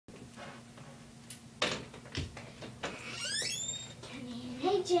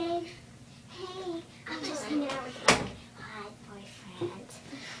Hey, Jane. Hey, I'm just hanging out with my hot boyfriend.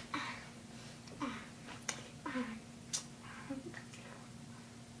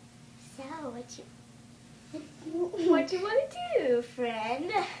 So, what do you want to do,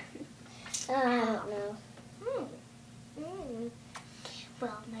 friend? I don't know.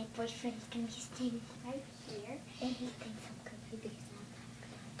 Well, my boyfriend's going to be staying right here, and he thinks I'm goofy because I'm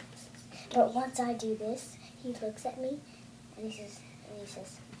not. But once I do this, he looks at me, and he says,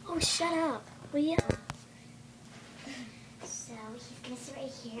 "Oh, shut up, will you?" So he's going to sit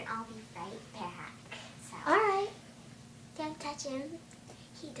right here, and I'll be right back. So, all right. Don't touch him.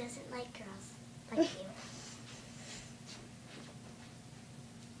 He doesn't like girls like you.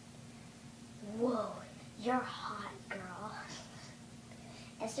 Whoa, you're hot, girl.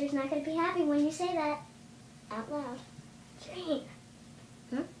 Esther's not going to be happy when you say that out loud. Jane.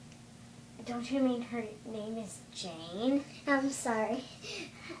 Don't you mean her name is Jane? I'm sorry.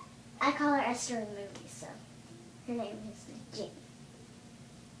 I call her Esther in the movie, so her name is Jane.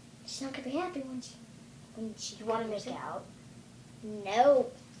 She's not going to be happy when she You want to make out?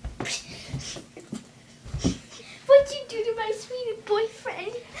 No. What'd you do to my sweet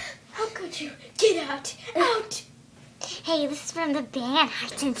boyfriend? How could you? Get out! Out! Hey, this is from the band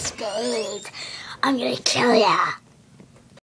Heights and Spades. I'm gonna kill ya.